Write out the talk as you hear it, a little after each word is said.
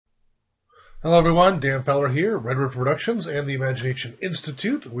Hello everyone, Dan Fowler here, Red River Productions and the Imagination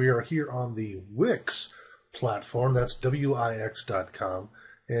Institute. We are here on the Wix platform, that's Wix.com,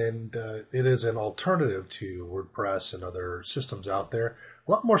 and it is an alternative to WordPress and other systems out there.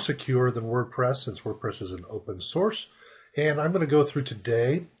 A lot more secure than WordPress, since WordPress is an open source. And I'm going to go through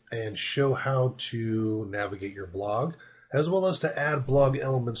today and show how to navigate your blog, as well as to add blog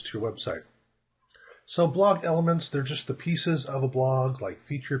elements to your website. So blog elements, they're just the pieces of a blog, like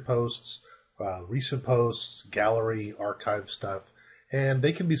featured posts, recent posts, gallery, archive stuff, and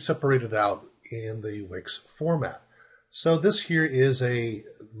they can be separated out in the Wix format. So this here is a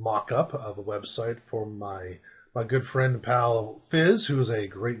mock-up of a website for my good friend and pal Fizz, who is a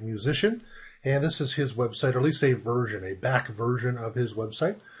great musician, and this is his website, or at least a back version of his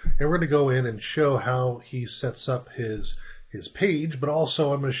website, and we're going to go in and show how he sets up his page, but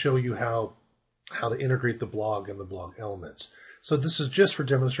also I'm going to show you how to integrate the blog and the blog elements. So this is just for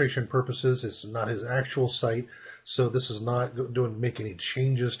demonstration purposes. It's not his actual site, so this is not going to make any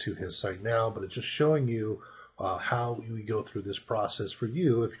changes to his site now, but it's just showing you how we go through this process for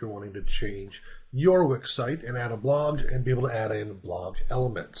you if you're wanting to change your Wix site and add a blog and be able to add in blog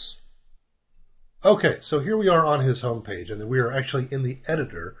elements. Okay, so here we are on his homepage, and we are actually in the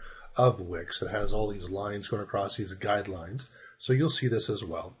editor of Wix. It has all these lines going across, these guidelines, so you'll see this as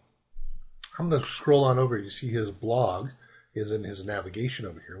well. I'm going to scroll on over. You see his blog is in his navigation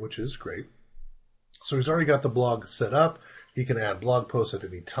over here, which is great. So he's already got the blog set up. He can add blog posts at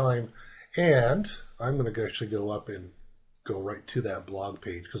any time. And I'm going to actually go up and go right to that blog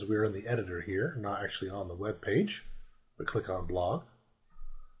page because we're in the editor here, not actually on the web page. But click on blog.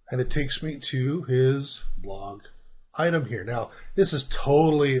 And it takes me to his blog item here. Now, this is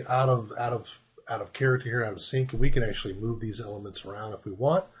totally out of character here, out of sync. We can actually move these elements around if we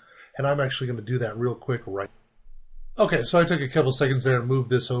want. And I'm actually going to do that real quick right now. Okay, so I took a couple seconds there and moved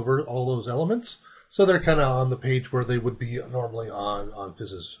this over, all those elements. So they're kind of on the page where they would be normally on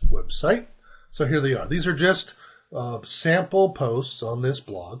Fizz's website. So here they are. These are just sample posts on this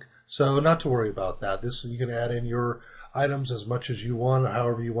blog. So not to worry about that. You can add in your items as much as you want,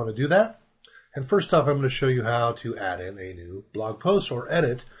 however you want to do that. And first off, I'm going to show you how to add in a new blog post or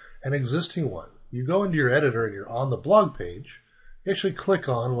edit an existing one. You go into your editor and you're on the blog page. You actually click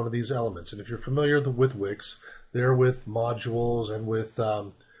on one of these elements. And if you're familiar with Wix, they're with modules and with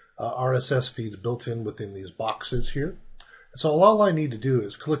RSS feeds built in within these boxes here. So all I need to do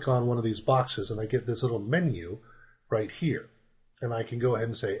is click on one of these boxes and I get this little menu right here. And I can go ahead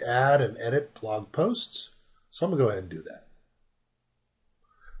and say add and edit blog posts. So I'm going to go ahead and do that.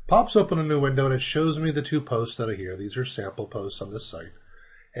 Pops open a new window and it shows me the two posts that are here. These are sample posts on this site.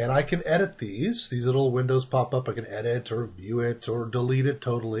 And I can edit these. These little windows pop up. I can edit or view it or delete it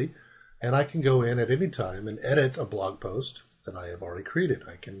totally. And I can go in at any time and edit a blog post that I have already created.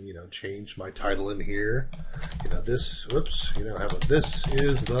 I can, change my title in here. This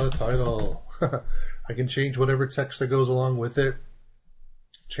is the title. I can change whatever text that goes along with it.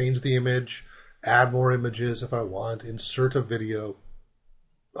 Change the image, add more images if I want, insert a video.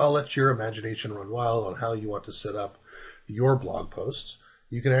 I'll let your imagination run wild on how you want to set up your blog posts.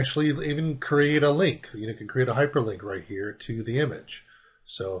 You can actually even create a link. You can create a hyperlink right here to the image.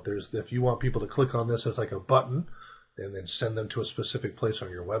 So if you want people to click on this as like a button and then send them to a specific place on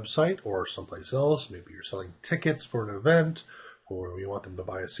your website or someplace else, maybe you're selling tickets for an event or you want them to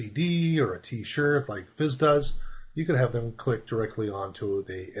buy a CD or a t-shirt like Fizz does, you can have them click directly onto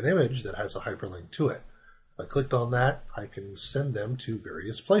an image that has a hyperlink to it. If I clicked on that, I can send them to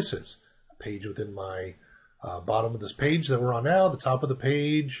various places. A page within my bottom of this page that we're on now, the top of the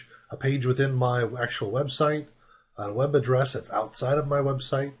page, a page within my actual website, a web address that's outside of my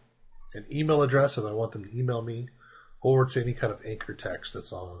website, an email address if I want them to email me, or it's any kind of anchor text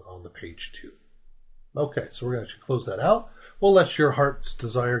that's on the page too. Okay, so we're going to actually close that out. We'll let your heart's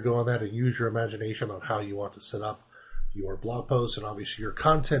desire go on that and use your imagination on how you want to set up your blog posts. And obviously your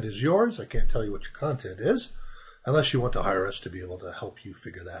content is yours. I can't tell you what your content is unless you want to hire us to be able to help you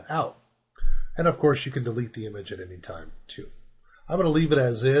figure that out. And of course you can delete the image at any time too. I'm going to leave it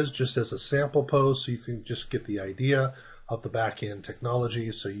as is, just as a sample post, so you can just get the idea of the back-end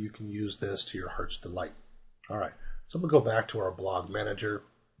technology so you can use this to your heart's delight. All right, so I'm going to go back to our blog manager,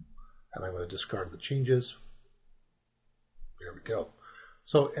 and I'm going to discard the changes. There we go.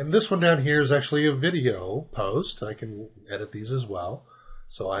 So, and this one down here is actually a video post. I can edit these as well.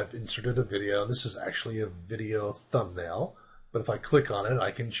 So I've inserted a video. This is actually a video thumbnail, but if I click on it,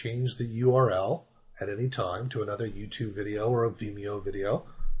 I can change the URL at any time to another YouTube video or a Vimeo video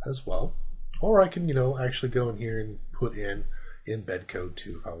as well. Or I can, actually go in here and put in embed code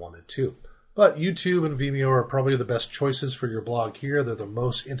too if I wanted to. But YouTube and Vimeo are probably the best choices for your blog here. They're the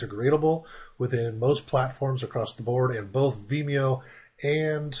most integratable within most platforms across the board, and both Vimeo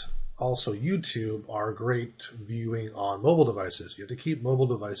and also YouTube are great viewing on mobile devices. You have to keep mobile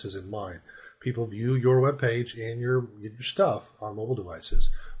devices in mind. People view your web page and your stuff on mobile devices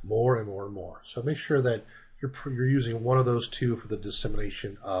more and more and more. So make sure that you're using one of those two for the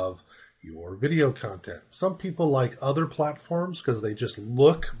dissemination of your video content. Some people like other platforms because they just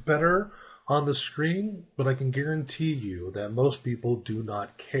look better on the screen, but I can guarantee you that most people do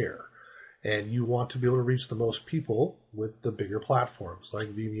not care. And you want to be able to reach the most people with the bigger platforms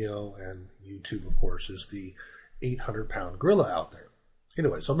like Vimeo, and YouTube, of course, is the 800-pound gorilla out there.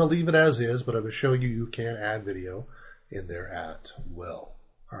 Anyway, so I'm going to leave it as is, but I'm going to show you can add video in there at will.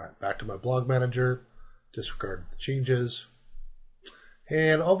 All right, back to my blog manager. Disregard the changes.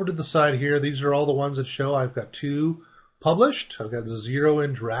 And over to the side here, these are all the ones that show I've got 2 published. I've got 0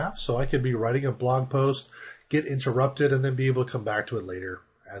 in draft, so I could be writing a blog post, get interrupted, and then be able to come back to it later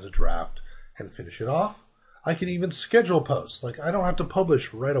as a draft and finish it off. I can even schedule posts. Like, I don't have to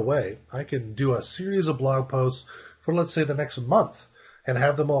publish right away. I can do a series of blog posts for, let's say, the next month and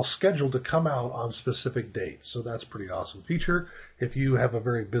have them all scheduled to come out on specific dates. So that's a pretty awesome feature. If you have a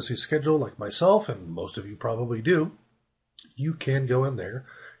very busy schedule like myself, and most of you probably do, you can go in there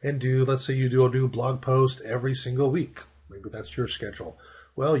and do, let's say you do a new blog post every single week. Maybe that's your schedule.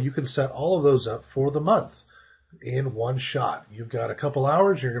 Well, you can set all of those up for the month in one shot. You've got a couple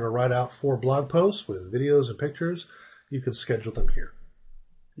hours. You're going to write out 4 blog posts with videos and pictures. You can schedule them here.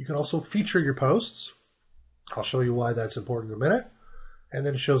 You can also feature your posts. I'll show you why that's important in a minute. And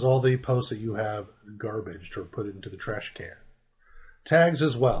then it shows all the posts that you have garbaged or put into the trash can. Tags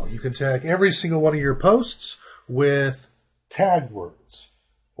as well. You can tag every single one of your posts with tag words.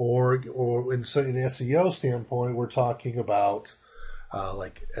 Or in the SEO standpoint, we're talking about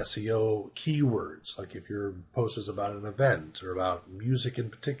like SEO keywords. Like if your post is about an event or about music in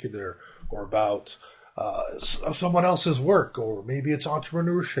particular or about someone else's work, or maybe it's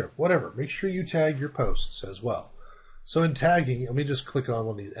entrepreneurship, whatever. Make sure you tag your posts as well. So in tagging, let me just click on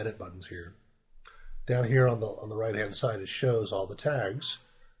one of these edit buttons here. Down here on the right-hand side, it shows all the tags.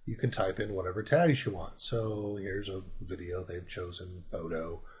 You can type in whatever tags you want. So here's a video they've chosen,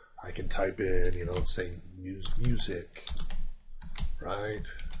 photo. I can type in, let's say music, right?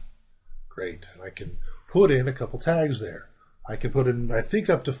 Great. And I can put in a couple tags there. I can put in, I think,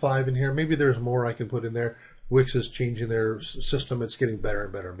 up to 5 in here. Maybe there's more I can put in there. Wix is changing their system. It's getting better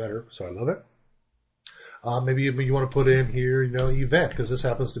and better and better, so I love it. Maybe you want to put in here, event, because this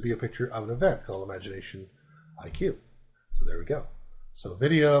happens to be a picture of an event called Imagination IQ. So there we go. So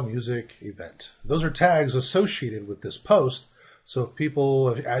video, music, event. Those are tags associated with this post. So if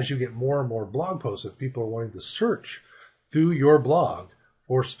people, as you get more and more blog posts, if people are wanting to search through your blog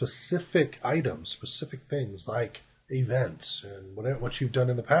for specific items, specific things like events and what you've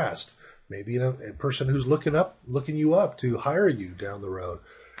done in the past, maybe a person who's looking you up to hire you down the road.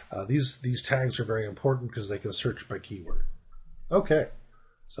 These tags are very important because they can search by keyword. Okay,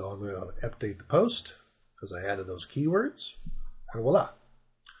 so I'm going to update the post because I added those keywords, and voila.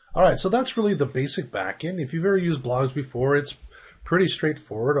 All right, so that's really the basic backend. If you've ever used blogs before, it's pretty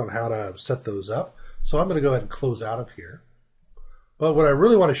straightforward on how to set those up. So I'm going to go ahead and close out of here. But what I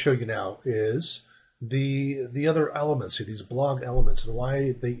really want to show you now is the other elements, these blog elements,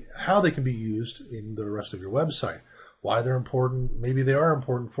 and how they can be used in the rest of your website. Why they're important. Maybe they are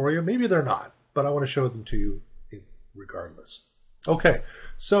important for you. Maybe they're not. But I want to show them to you regardless. Okay,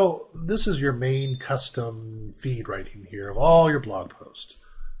 so this is your main custom feed right in here of all your blog posts.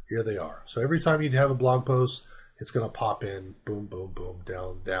 Here they are. So every time you have a blog post, it's going to pop in, boom, boom, boom,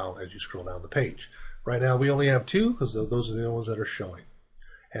 down as you scroll down the page. Right now we only have 2 because those are the only ones that are showing.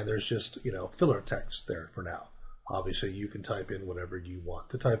 And there's just, filler text there for now. Obviously, you can type in whatever you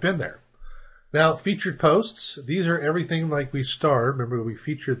want to type in there. Now, featured posts, these are everything like we starred. Remember, we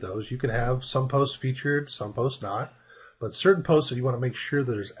featured those. You can have some posts featured, some posts not. But certain posts that you want to make sure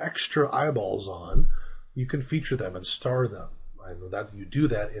that there's extra eyeballs on, you can feature them and star them. I know that you do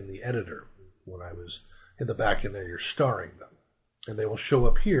that in the editor. When I was in the back end there, you're starring them. And they will show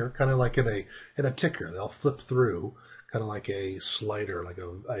up here, kind of like in a ticker. They'll flip through, kind of like a slider, like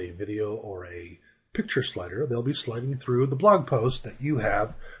a video or a picture slider. They'll be sliding through the blog post that you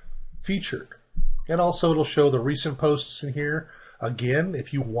have featured. And also it'll show the recent posts in here. Again,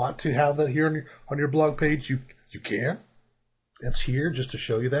 if you want to have that here on your blog page, you can. It's here just to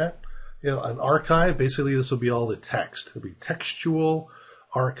show you that. An archive, basically this will be all the text. It'll be textual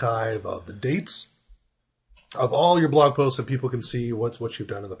archive of the dates of all your blog posts, and people can see what you've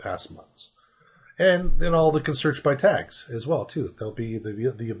done in the past months. And then all the can search by tags as well, too. There'll be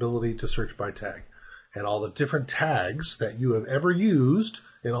the ability to search by tag. And all the different tags that you have ever used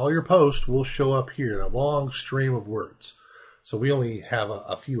in all your posts will show up here in a long stream of words. So we only have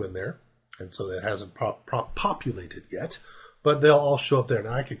a few in there, and so it hasn't populated yet, but they'll all show up there.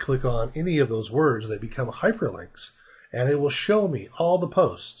 Now I could click on any of those words, they become hyperlinks, and it will show me all the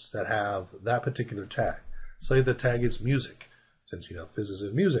posts that have that particular tag. Say the tag is music, since Fizz is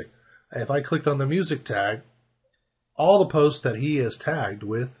in music. If I clicked on the music tag, all the posts that he has tagged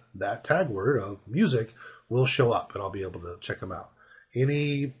with that tag word of music will show up, and I'll be able to check them out.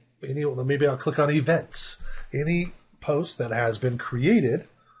 Maybe I'll click on events. Any post that has been created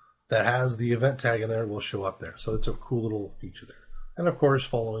that has the event tag in there will show up there. So it's a cool little feature there. And of course,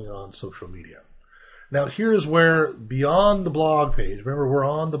 following on social media. Now here is where beyond the blog page, remember we're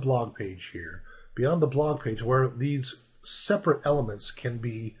on the blog page here, beyond the blog page where these separate elements can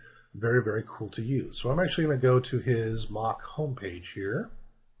be very, very cool to use. So I'm actually going to go to his mock homepage here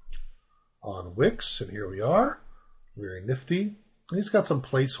on Wix, and here we are. Very nifty. And he's got some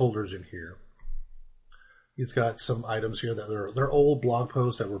placeholders in here. He's got some items here that they're old blog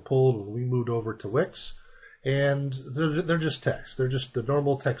posts that were pulled when we moved over to Wix, and they're just text. They're just the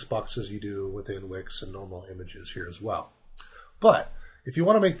normal text boxes you do within Wix and normal images here as well. But if you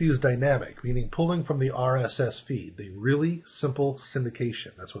want to make these dynamic, meaning pulling from the RSS feed, the really simple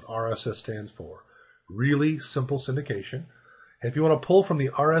syndication, that's what RSS stands for, really simple syndication. And if you want to pull from the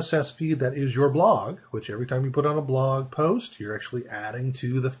RSS feed that is your blog, which every time you put on a blog post, you're actually adding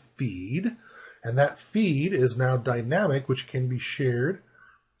to the feed, and that feed is now dynamic, which can be shared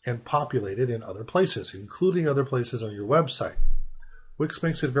and populated in other places, including other places on your website. Wix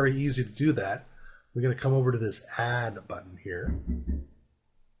makes it very easy to do that. We're going to come over to this Add button here.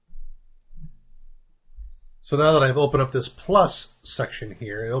 So now that I've opened up this plus section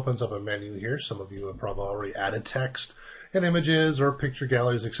here, it opens up a menu here. Some of you have probably already added text and images or picture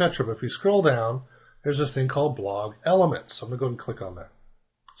galleries, etc. But if we scroll down, there's this thing called Blog Elements. So I'm going to go ahead and click on that.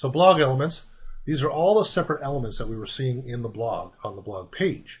 So Blog Elements, these are all the separate elements that we were seeing in the blog, on the blog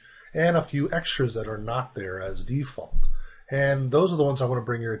page, and a few extras that are not there as default. And those are the ones I want to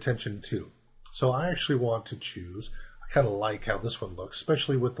bring your attention to. So I actually want to choose, I kind of like how this one looks,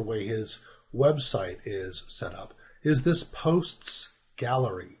 especially with the way his website is set up, is this Posts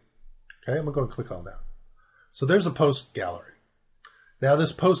Gallery. Okay, I'm going to go and click on that. So there's a post gallery. Now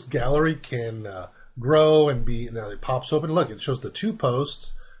this post gallery can grow and be, now it pops open. Look, it shows the two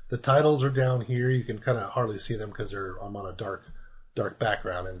posts. The titles are down here. You can kind of hardly see them because I'm on a dark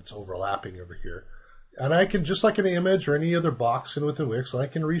background and it's overlapping over here. And I can, just like an image or any other box in within Wix, I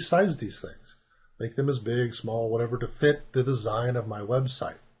can resize these things. Make them as big, small, whatever, to fit the design of my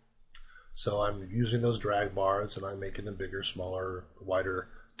website. So I'm using those drag bars and I'm making them bigger, smaller, wider,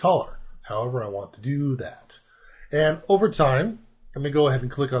 taller. However I want to do that. And over time, let me go ahead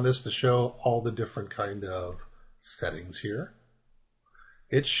and click on this to show all the different kind of settings here.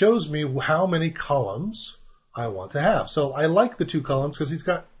 It shows me how many columns I want to have. So I like the two columns because he's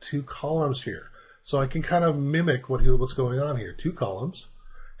got two columns here. So I can kind of mimic what's going on here. Two columns.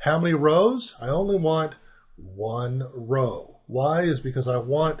 How many rows? I only want one row. Why? Is because I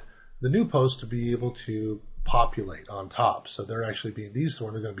want the new posts to be able to populate on top. So they're actually being, these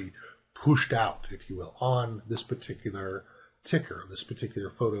ones are going to be pushed out, if you will, on this particular ticker, this particular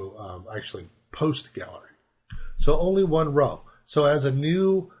photo, actually post gallery. So only one row. So as a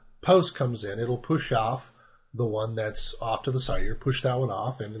new post comes in, it'll push off the one that's off to the side here, push that one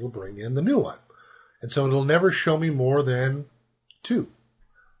off, and it'll bring in the new one. And so it'll never show me more than two,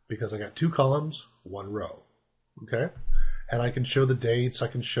 because I got two columns, one row. Okay? And I can show the dates, I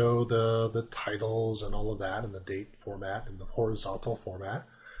can show the titles and all of that in the date format and the horizontal format.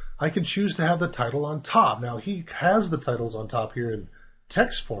 I can choose to have the title on top. Now he has the titles on top here in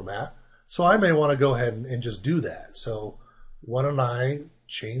text format, so I may want to go ahead and just do that. So why don't I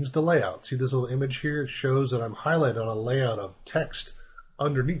change the layout? See this little image here? It shows that I'm highlighted on a layout of text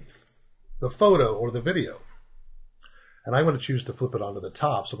underneath the photo or the video. And I'm going to choose to flip it onto the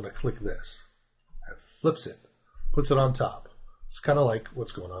top, so I'm going to click this. It flips it, puts it on top. It's kind of like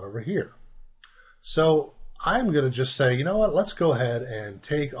what's going on over here. So I'm going to just say, you know what, let's go ahead and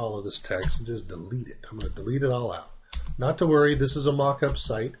take all of this text and just delete it. I'm going to delete it all out. Not to worry, this is a mock-up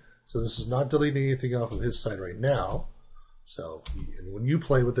site, so this is not deleting anything off of his site right now. So when you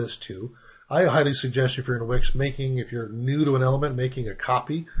play with this too, I highly suggest if you're in Wix, if you're new to an element, making a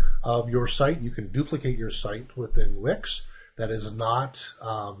copy of your site. You can duplicate your site within Wix. That is not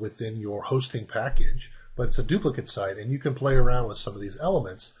within your hosting package, but it's a duplicate site, and you can play around with some of these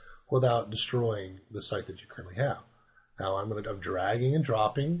elements without destroying the site that you currently have. Now I'm dragging and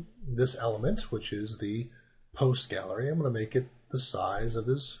dropping this element, which is the post gallery. I'm going to make it the size of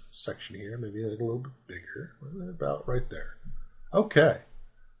this section here, maybe a little bit bigger, about right there. Okay,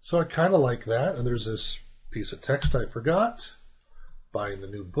 so I kind of like that. And there's this piece of text I forgot. Buying the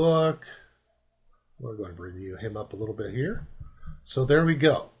new book. We're going to review him up a little bit here. So there we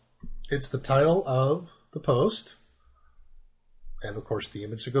go. It's the title of the post. And of course the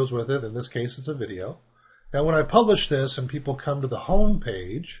image that goes with it. In this case, it's a video. Now when I publish this and people come to the home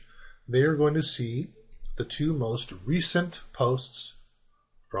page, they are going to see the two most recent posts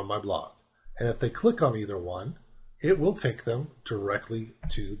from my blog. And if they click on either one, it will take them directly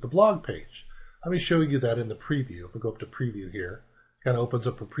to the blog page. Let me show you that in the preview. If we go up to preview here, it kind of opens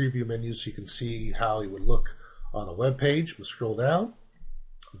up a preview menu so you can see how it would look on a web page. We'll scroll down.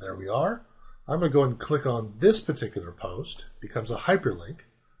 There we are. I'm going to go ahead and click on this particular post. It becomes a hyperlink.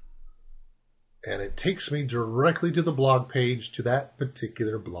 And it takes me directly to the blog page to that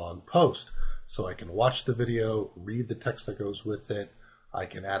particular blog post. So I can watch the video, read the text that goes with it. I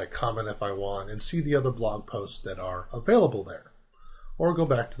can add a comment if I want and see the other blog posts that are available there. Or go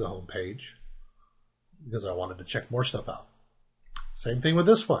back to the home page because I wanted to check more stuff out. Same thing with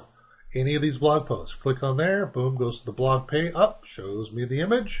this one. Any of these blog posts, click on there, boom, goes to the blog page, up, shows me the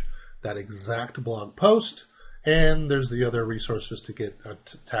image, that exact blog post, and there's the other resources to get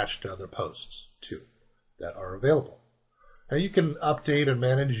attached to other posts too that are available. Now you can update and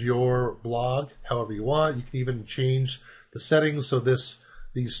manage your blog however you want. You can even change the settings so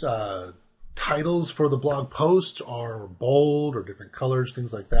these titles for the blog posts are bold or different colors,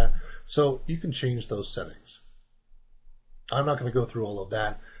 things like that. So you can change those settings. I'm not going to go through all of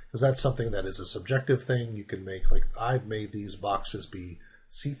that because that's something that is a subjective thing. You can make, like I've made these boxes be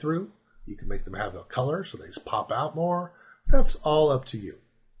see-through. You can make them have a color so they just pop out more. That's all up to you.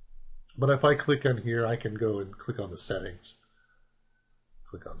 But if I click on here, I can go and click on the settings.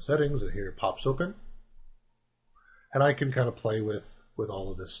 Click on settings and here it pops open. And I can kind of play with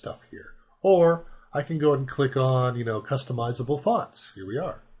all of this stuff here. Or I can go and click on, customizable fonts. Here we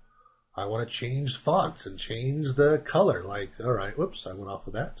are. I want to change fonts and change the color. Like, all right, whoops, I went off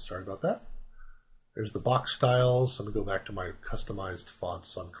of that. Sorry about that. There's the box styles. I'm going to go back to my customized fonts.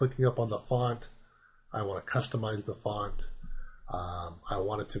 So I'm clicking up on the font. I want to customize the font. I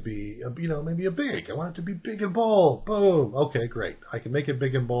want it to be, maybe a big. I want it to be big and bold. Boom. Okay, great. I can make it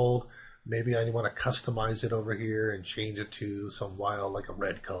big and bold. Maybe I want to customize it over here and change it to some wild, like a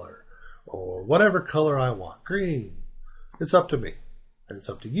red color or whatever color I want. Green. It's up to me. And it's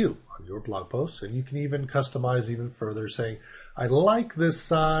up to you on your blog posts. And you can even customize even further, saying, I like this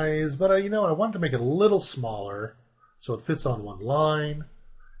size, but I want to make it a little smaller so it fits on one line.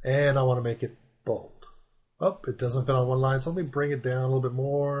 And I want to make it bold. Oh, it doesn't fit on one line, so let me bring it down a little bit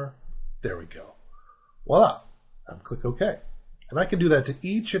more. There we go. Voila. And click OK. And I can do that to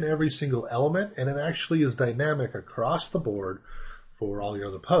each and every single element, and it actually is dynamic across the board for all your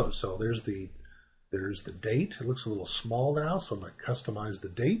other posts. So there's the date. It looks a little small now, so I'm going to customize the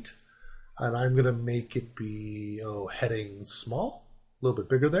date. And I'm going to make it be, heading small, a little bit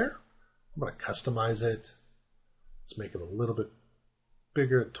bigger there. I'm going to customize it. Let's make it a little bit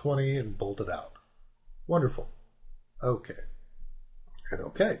bigger at 20 and bolt it out. Wonderful. Okay. And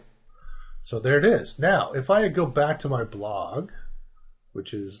okay. So there it is. Now, if I go back to my blog,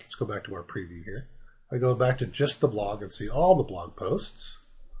 which is, let's go back to our preview here. I go back to just the blog and see all the blog posts.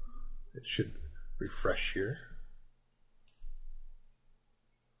 It should refresh here.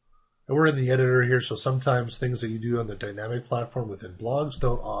 And we're in the editor here, so sometimes things that you do on the dynamic platform within blogs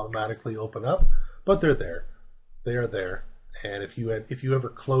don't automatically open up, but they're there. They are there. And if you ever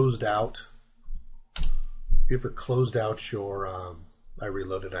closed out, your I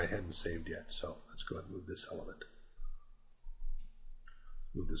reloaded, I hadn't saved yet, so let's go ahead and move this element.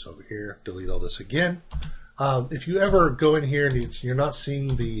 Move this over here, delete all this again. If you ever go in here and you're not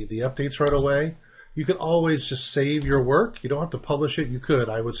seeing the updates right away, you can always just save your work. You don't have to publish it. You could.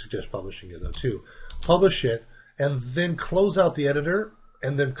 I would suggest publishing it though too. Publish it and then close out the editor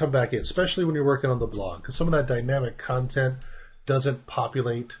and then come back in, especially when you're working on the blog, because some of that dynamic content doesn't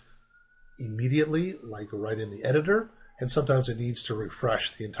populate immediately, like right in the editor, and sometimes it needs to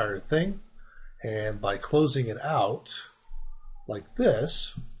refresh the entire thing. And by closing it out like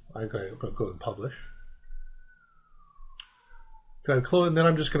this, I'm going to go ahead and publish. And then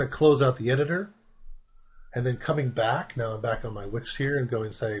I'm just going to close out the editor, and then coming back, now I'm back on my Wix here, and go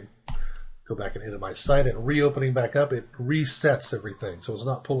back and edit my site, and reopening back up, it resets everything. So it's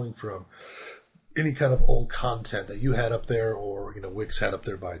not pulling from any kind of old content that you had up there or Wix had up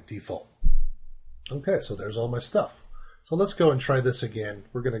there by default. Okay, so there's all my stuff. So let's go and try this again.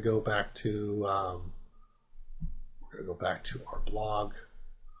 We're going to go back to going to go back to our blog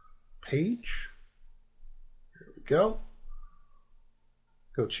page. Here we go.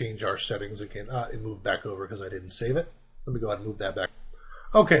 Go change our settings again. It moved back over because I didn't save it. Let me go ahead and move that back.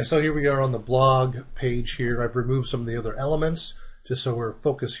 Okay, so here we are on the blog page here. I've removed some of the other elements just so we're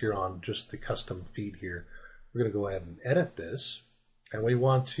focused here on just the custom feed here. We're going to go ahead and edit this. And we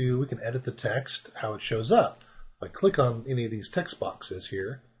can edit the text, how it shows up. If I click on any of these text boxes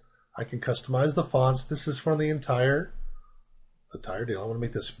here, I can customize the fonts. This is from the entire deal. I want to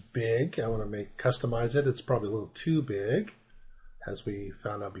make this big. I want to customize it. It's probably a little too big, as we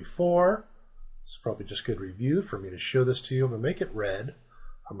found out before. It's probably just good review for me to show this to you. I'm going to make it red.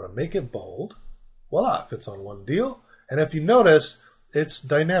 I'm going to make it bold. Voila, fits on one deal. And if you notice, it's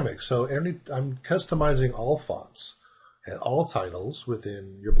dynamic. So I'm customizing all fonts and all titles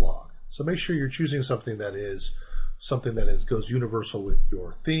within your blog. So make sure you're choosing something that goes universal with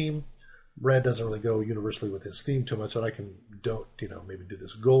your theme. Red doesn't really go universally with his theme too much, so I can maybe do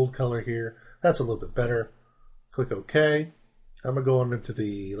this gold color here. That's a little bit better. Click OK. I'm going to go on into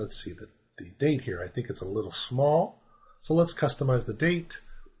the date here. I think it's a little small. So let's customize the date.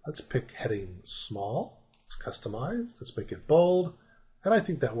 Let's pick heading small. Let's customize. Let's make it bold. And I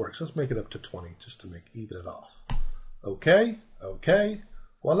think that works. Let's make it up to 20 just to even it off. OK. OK.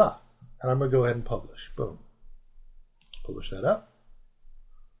 Voila. And I'm going to go ahead and publish. Boom. Publish that up.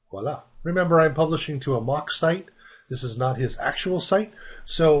 Voila. Remember, I'm publishing to a mock site. This is not his actual site.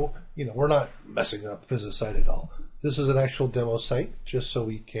 So, we're not messing up Fizz's site at all. This is an actual demo site just so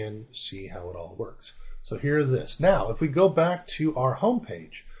we can see how it all works. So here is this. Now, if we go back to our home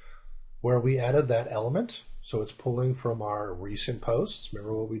page where we added that element, so it's pulling from our recent posts.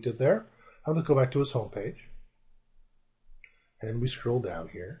 Remember what we did there? I'm going to go back to his home page. And we scroll down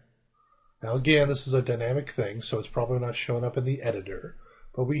here. Now again, this is a dynamic thing, so it's probably not showing up in the editor.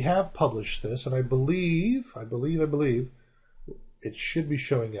 But we have published this, and I believe it should be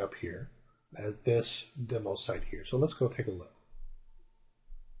showing up here at this demo site here. So let's go take a look.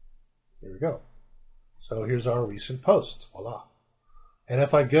 Here we go. So here's our recent post. Voila. And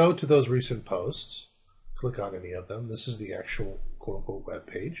if I go to those recent posts, click on any of them, this is the actual quote-unquote web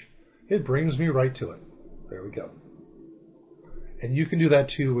page. It brings me right to it. There we go. And you can do that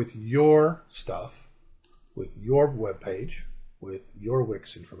too with your stuff, with your web page, with your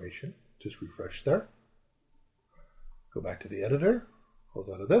Wix information. Just refresh there. Go back to the editor, close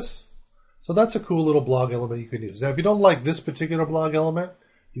out of this. So that's a cool little blog element you can use. Now, if you don't like this particular blog element,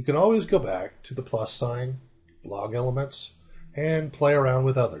 you can always go back to the plus sign, blog elements, and play around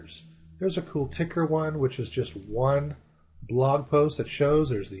with others. There's a cool ticker one, which is just one blog post that shows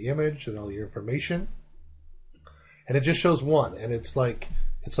there's the image and all your information. And it just shows one, and it's like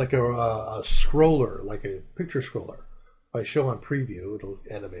a scroller, like a picture scroller. If I show on preview, it'll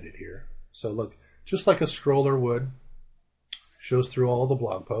animate it here. So look, just like a scroller would, shows through all the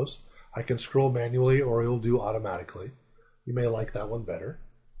blog posts. I can scroll manually, or it'll do automatically. You may like that one better.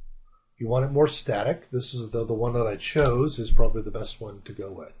 If you want it more static, this is the one that I chose is probably the best one to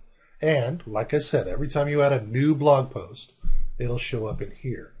go with. And like I said, every time you add a new blog post, it'll show up in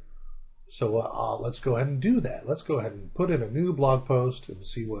here. So let's go ahead and do that. Let's go ahead and put in a new blog post and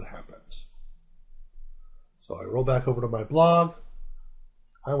see what happens. So I roll back over to my blog.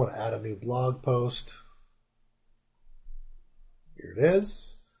 I want to add a new blog post. Here it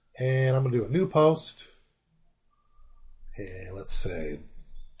is. And I'm going to do a new post. And let's say,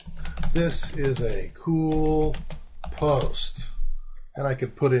 this is a cool post. And I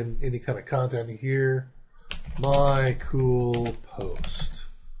could put in any kind of content here. My cool post.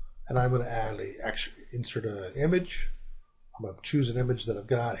 And I'm going to insert an image. I'm going to choose an image that I've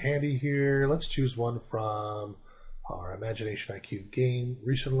got handy here. Let's choose one from our Imagination IQ game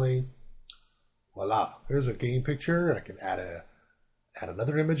recently. Voila, there's a game picture. I can add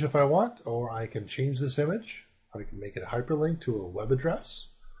another image if I want, or I can change this image. I can make it a hyperlink to a web address.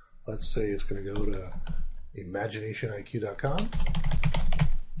 Let's say it's going to go to imaginationIQ.com.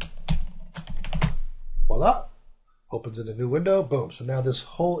 Voila. Opens in a new window, boom. So now this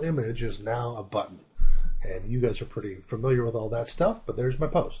whole image is now a button. And you guys are pretty familiar with all that stuff, but there's my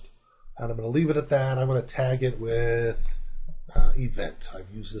post. And I'm going to leave it at that. I'm going to tag it with event.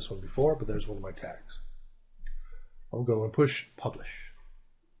 I've used this one before, but there's one of my tags. I'll go and push publish.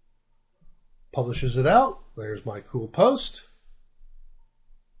 Publishes it out. There's my cool post.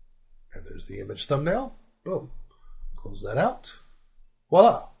 And there's the image thumbnail. Boom. Close that out.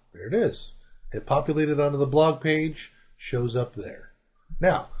 Voila. There it is. It populated onto the blog page, shows up there.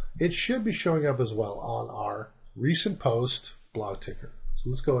 Now, it should be showing up as well on our recent post blog ticker. So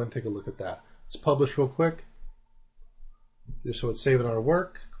let's go ahead and take a look at that. Let's publish real quick, just so it's saving our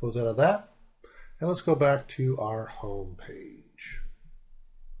work. Close out of that. And let's go back to our home page.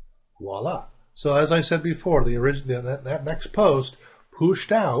 Voila. So as I said before, that next post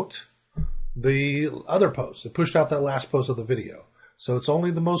pushed out the other post. It pushed out that last post of the video. So it's only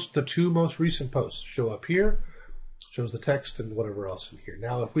the two most recent posts show up here, shows the text and whatever else in here.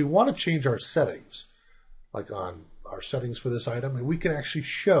 Now, if we want to change our settings, like on our settings for this item, and we can actually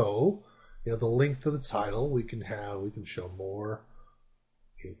show, the length of the title. We can show more.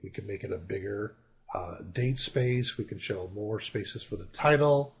 We can make it a bigger date space. We can show more spaces for the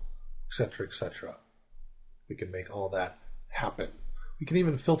title, etc., etc. We can make all that happen. We can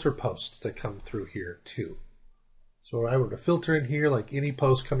even filter posts that come through here too. So if I were to filter in here, like any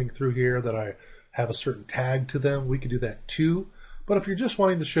post coming through here that I have a certain tag to them, we could do that too. But if you're just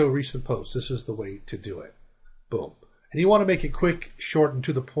wanting to show recent posts, this is the way to do it. Boom. And you want to make it quick, short, and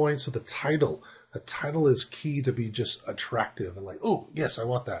to the point. So the title is key to be just attractive and like, oh, yes, I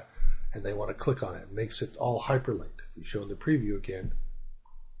want that. And they want to click on it. It makes it all hyperlinked. You show in the preview again,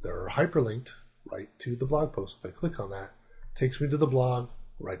 they're hyperlinked right to the blog post. If I click on that, it takes me to the blog,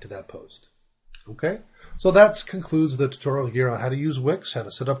 right to that post. Okay? So that concludes the tutorial here on how to use Wix, how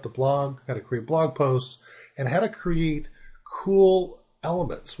to set up the blog, how to create blog posts, and how to create cool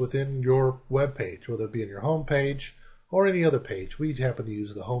elements within your web page, whether it be in your home page or any other page. We happen to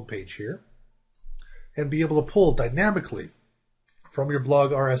use the home page here, and be able to pull dynamically from your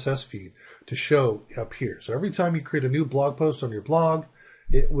blog RSS feed to show up here. So every time you create a new blog post on your blog,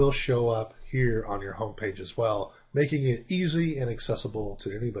 it will show up here on your home page as well, making it easy and accessible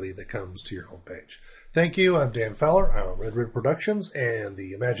to anybody that comes to your home page. Thank you. I'm Dan Fowler. I'm Red River Productions and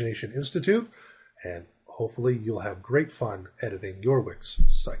the Imagination Institute, and hopefully you'll have great fun editing your Wix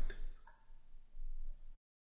site.